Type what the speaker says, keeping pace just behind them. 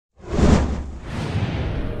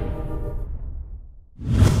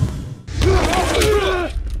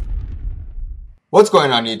What's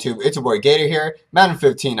going on YouTube? It's your boy Gator here, Madden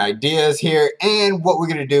 15 Ideas here, and what we're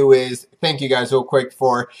going to do is thank you guys real quick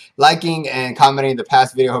for liking and commenting the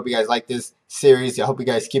past video. Hope you guys like this series. I hope you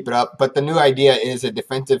guys keep it up. But the new idea is a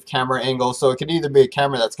defensive camera angle, so it could either be a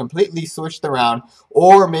camera that's completely switched around,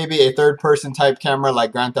 or maybe a third person type camera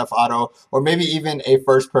like Grand Theft Auto, or maybe even a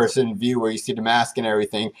first person view where you see the mask and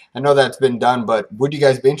everything. I know that's been done, but would you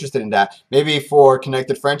guys be interested in that? Maybe for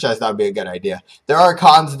connected franchise, that would be a good idea. There are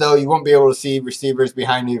cons though. You won't be able to see receivers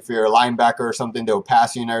behind you if you're a linebacker or something. They'll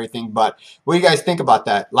pass you and everything. But what do you guys think about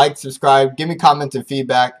that? Like, subscribe, give me comments and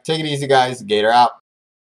feedback. Take it easy, guys. Gator out.